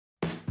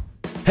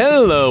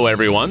Hello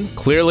everyone!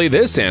 Clearly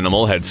this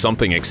animal had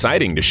something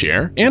exciting to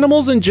share.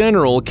 Animals in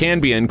general can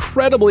be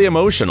incredibly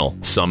emotional.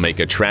 Some make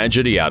a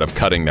tragedy out of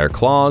cutting their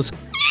claws,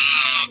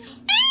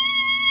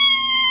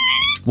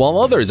 while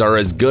others are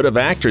as good of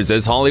actors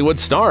as Hollywood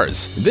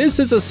stars. This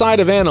is a side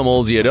of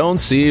animals you don't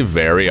see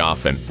very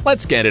often.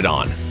 Let's get it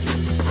on.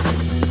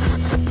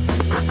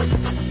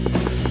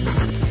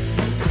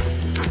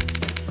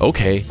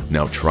 Okay,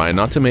 now try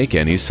not to make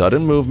any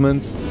sudden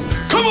movements.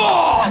 Come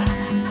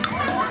on!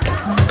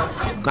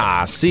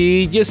 Ah,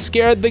 see, you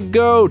scared the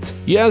goat.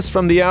 Yes,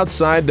 from the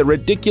outside, the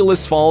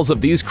ridiculous falls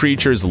of these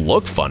creatures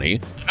look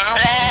funny.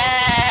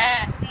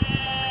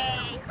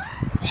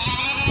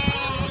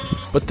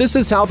 But this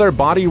is how their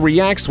body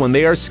reacts when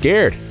they are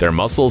scared. Their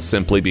muscles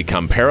simply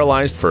become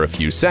paralyzed for a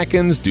few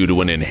seconds due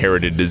to an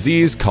inherited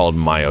disease called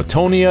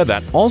myotonia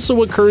that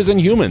also occurs in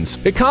humans.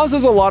 It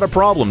causes a lot of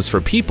problems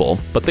for people,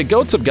 but the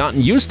goats have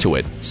gotten used to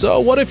it. So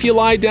what if you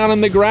lie down in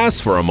the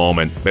grass for a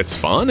moment? It's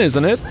fun,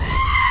 isn't it?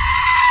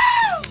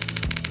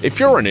 If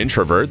you're an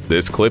introvert,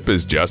 this clip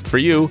is just for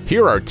you.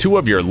 Here are two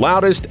of your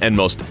loudest and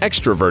most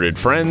extroverted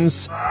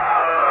friends.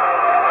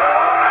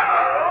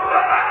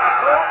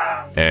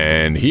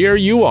 And here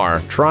you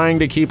are, trying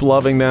to keep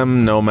loving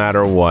them no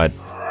matter what.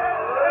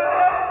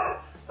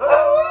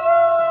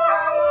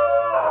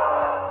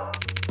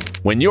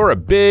 When you're a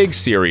big,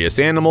 serious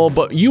animal,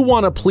 but you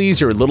want to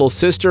please your little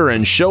sister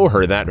and show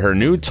her that her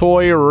new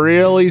toy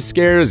really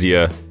scares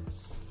you.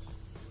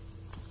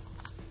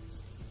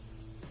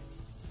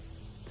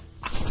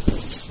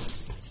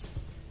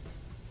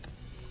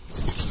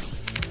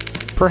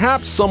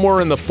 Perhaps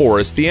somewhere in the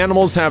forest, the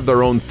animals have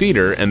their own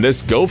theater and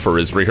this gopher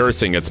is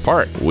rehearsing its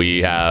part.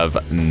 We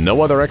have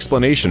no other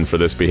explanation for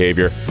this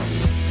behavior.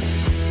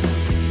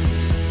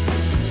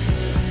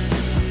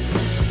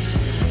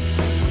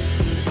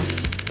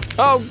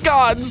 Oh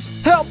gods,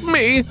 help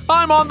me!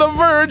 I'm on the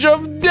verge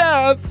of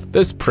death!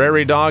 This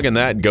prairie dog and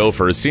that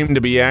gopher seem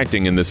to be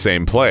acting in the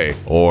same play.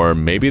 Or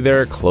maybe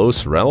they're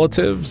close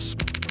relatives?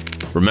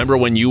 Remember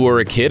when you were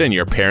a kid and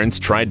your parents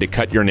tried to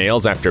cut your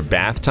nails after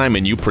bath time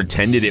and you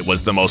pretended it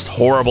was the most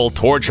horrible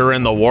torture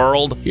in the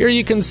world? Here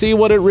you can see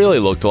what it really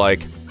looked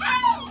like.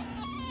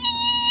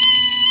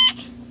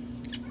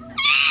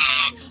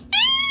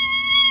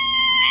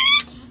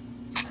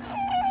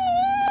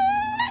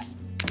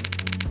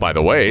 By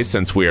the way,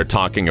 since we are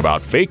talking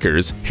about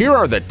fakers, here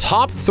are the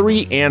top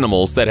 3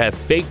 animals that have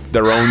faked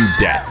their own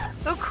death.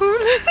 So cool.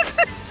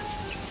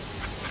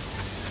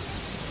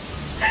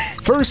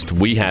 First,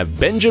 we have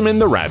Benjamin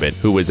the rabbit,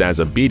 who is as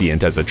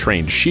obedient as a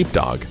trained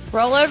sheepdog.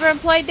 Roll over and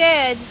play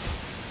dead.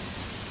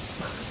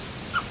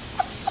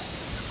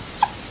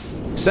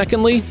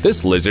 Secondly,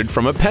 this lizard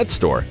from a pet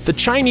store. The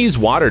Chinese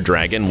water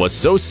dragon was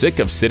so sick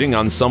of sitting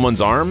on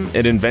someone's arm,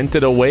 it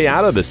invented a way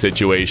out of the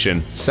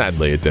situation.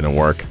 Sadly, it didn't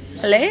work.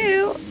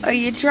 Hello? Are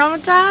you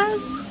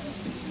traumatized?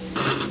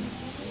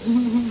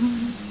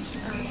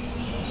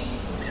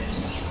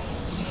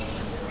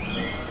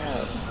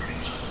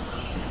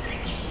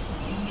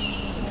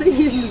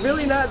 He's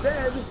really not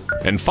dead.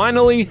 And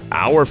finally,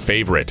 our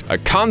favorite, a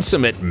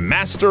consummate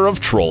master of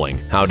trolling.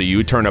 How do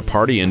you turn a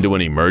party into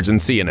an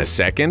emergency in a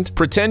second?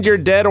 Pretend you're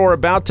dead or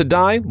about to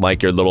die,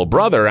 like your little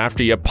brother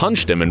after you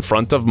punched him in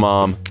front of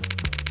mom.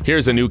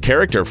 Here's a new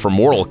character from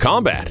Mortal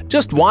Kombat.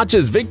 Just watch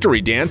his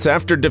victory dance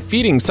after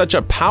defeating such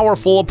a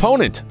powerful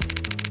opponent.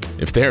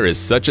 If there is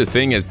such a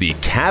thing as the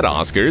Cat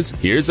Oscars,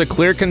 here's a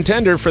clear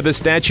contender for the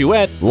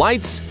statuette.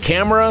 Lights,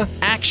 camera,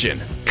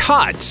 action.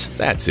 Cut!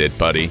 That's it,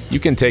 buddy. You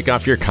can take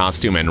off your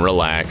costume and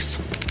relax.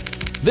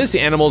 This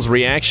animal's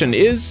reaction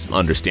is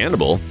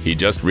understandable. He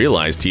just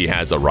realized he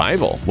has a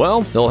rival.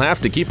 Well, he'll have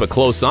to keep a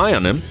close eye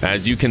on him.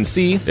 As you can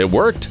see, it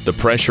worked. The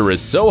pressure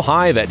is so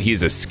high that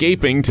he's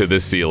escaping to the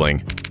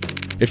ceiling.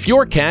 If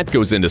your cat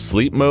goes into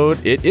sleep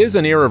mode, it is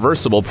an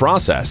irreversible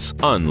process.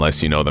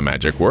 Unless you know the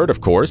magic word, of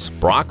course.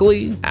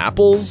 Broccoli,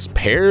 apples,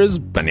 pears,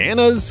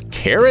 bananas,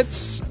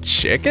 carrots,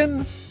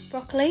 chicken?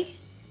 Broccoli,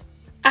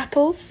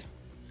 apples,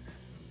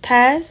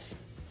 pears,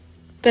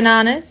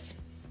 bananas,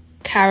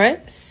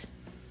 carrots,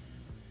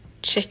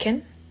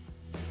 chicken.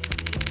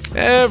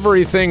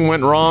 Everything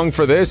went wrong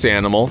for this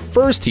animal.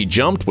 First, he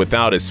jumped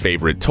without his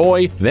favorite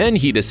toy, then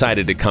he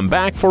decided to come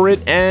back for it,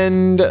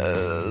 and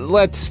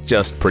let's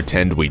just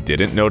pretend we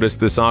didn't notice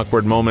this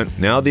awkward moment.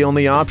 Now the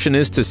only option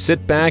is to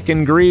sit back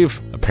and grieve.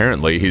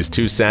 Apparently, he's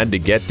too sad to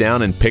get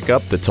down and pick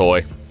up the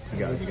toy.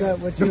 He's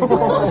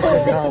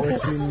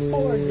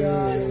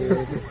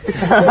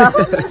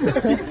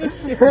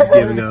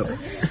giving up.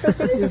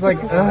 He's like,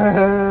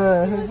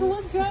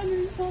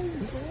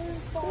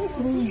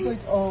 He's like,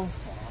 oh,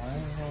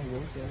 fine.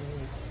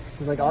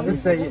 He's like, I'll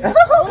just say,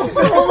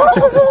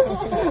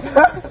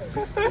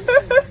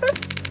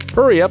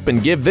 Hurry up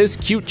and give this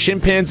cute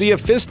chimpanzee a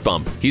fist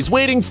bump. He's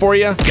waiting for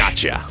you.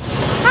 Gotcha.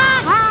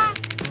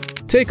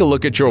 Take a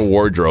look at your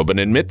wardrobe and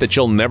admit that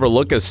you'll never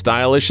look as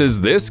stylish as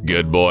this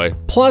good boy.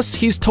 Plus,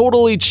 he's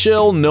totally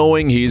chill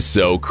knowing he's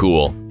so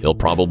cool. He'll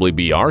probably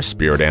be our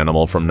spirit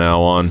animal from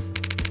now on.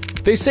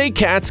 They say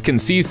cats can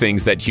see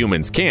things that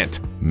humans can't.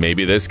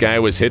 Maybe this guy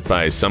was hit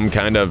by some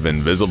kind of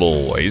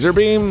invisible laser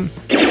beam?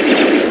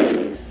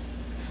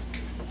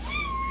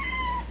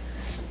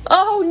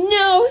 Oh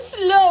no,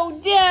 slow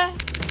down.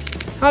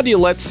 How do you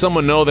let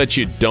someone know that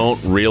you don't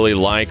really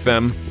like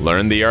them?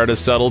 Learn the art of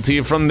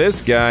subtlety from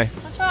this guy.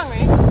 What's wrong,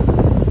 Ray?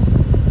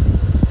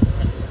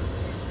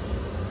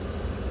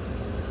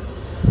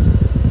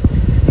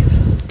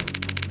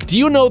 Do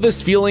you know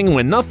this feeling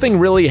when nothing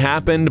really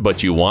happened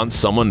but you want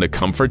someone to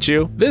comfort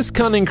you? This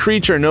cunning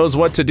creature knows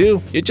what to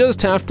do. You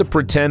just have to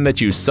pretend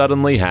that you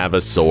suddenly have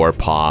a sore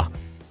paw.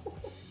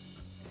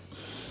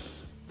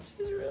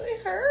 She's really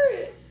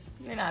hurt.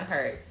 You're not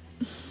hurt.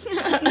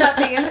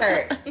 Nothing is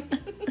hurt.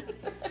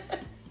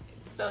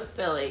 So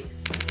silly.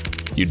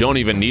 You don't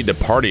even need to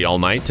party all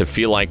night to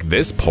feel like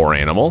this poor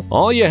animal.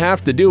 All you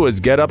have to do is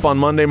get up on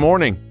Monday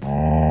morning.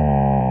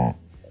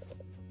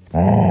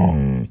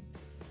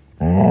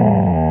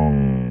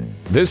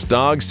 This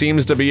dog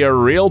seems to be a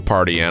real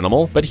party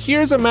animal, but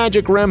here's a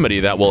magic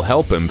remedy that will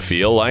help him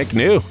feel like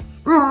new.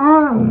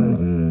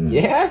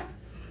 Yeah?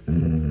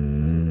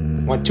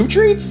 Want 2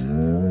 treats?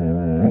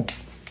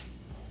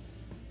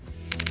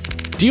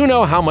 Do you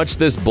know how much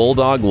this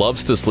bulldog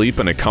loves to sleep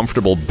in a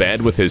comfortable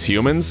bed with his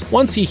humans?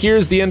 Once he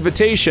hears the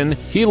invitation,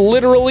 he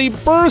literally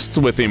bursts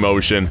with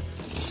emotion.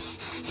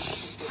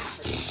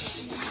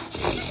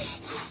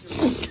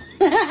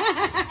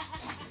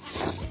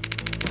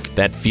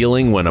 That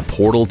feeling when a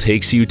portal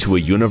takes you to a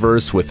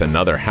universe with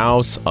another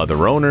house,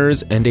 other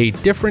owners, and a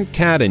different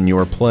cat in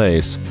your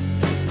place.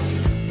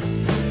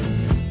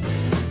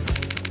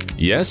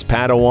 Yes,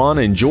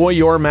 Padawan, enjoy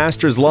your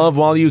master's love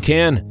while you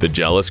can. The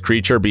jealous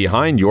creature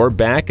behind your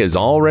back is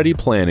already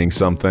planning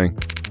something.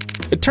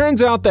 It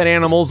turns out that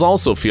animals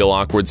also feel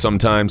awkward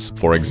sometimes.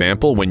 For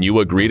example, when you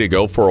agree to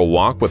go for a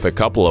walk with a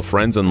couple of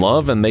friends in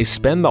love and they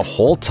spend the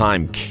whole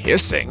time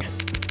kissing.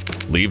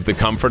 Leave the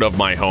comfort of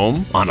my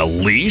home on a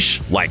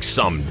leash like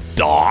some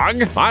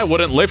dog? I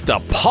wouldn't lift a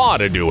paw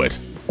to do it.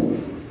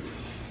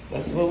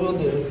 That's what we'll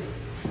do.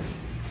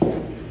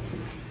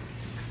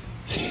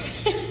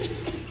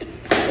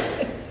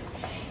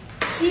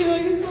 She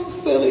looks so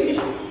silly.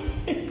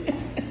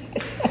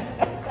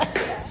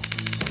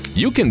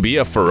 You can be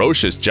a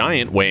ferocious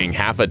giant weighing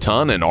half a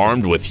ton and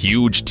armed with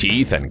huge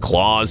teeth and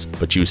claws,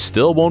 but you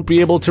still won't be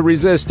able to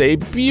resist a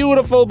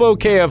beautiful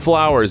bouquet of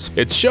flowers.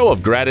 Its show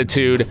of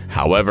gratitude,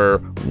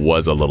 however,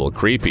 was a little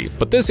creepy.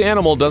 But this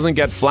animal doesn't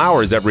get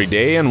flowers every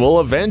day and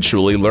will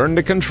eventually learn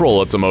to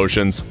control its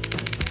emotions.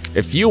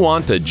 If you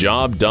want a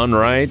job done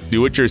right,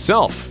 do it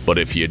yourself. But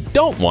if you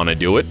don't want to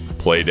do it,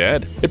 play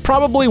dead. It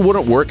probably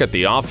wouldn't work at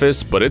the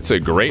office, but it's a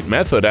great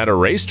method at a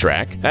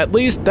racetrack. At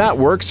least that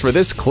works for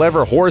this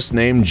clever horse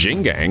named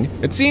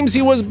Jingang. It seems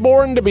he was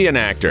born to be an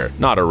actor,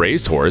 not a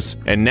racehorse,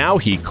 and now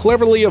he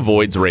cleverly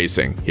avoids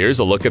racing. Here's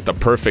a look at the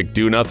perfect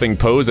do-nothing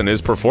pose in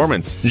his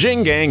performance.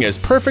 Jingang is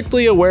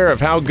perfectly aware of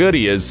how good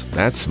he is.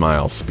 That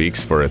smile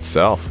speaks for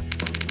itself.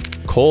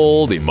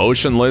 Cold,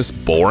 emotionless,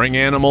 boring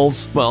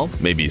animals? Well,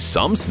 maybe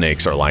some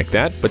snakes are like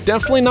that, but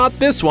definitely not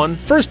this one.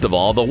 First of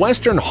all, the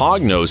western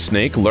hognose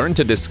snake learned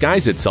to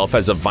disguise itself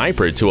as a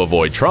viper to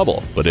avoid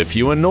trouble. But if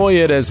you annoy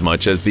it as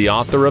much as the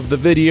author of the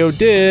video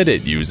did,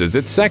 it uses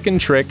its second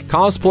trick,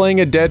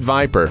 cosplaying a dead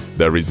viper.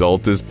 The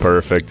result is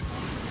perfect.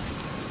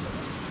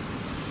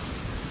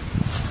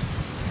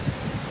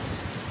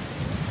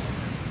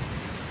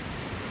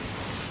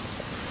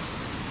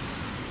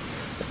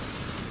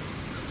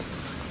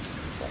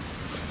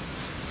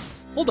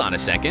 Hold on a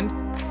second.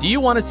 Do you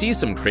want to see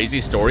some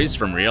crazy stories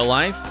from real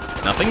life?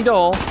 Nothing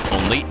dull,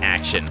 only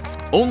action.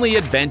 Only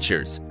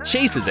adventures,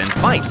 chases and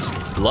fights,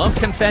 love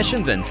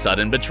confessions and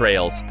sudden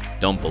betrayals.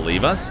 Don't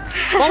believe us?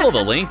 Follow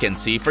the link and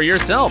see for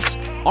yourselves.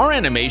 Our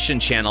animation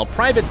channel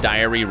Private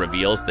Diary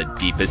reveals the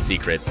deepest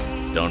secrets.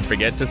 Don't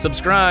forget to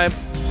subscribe.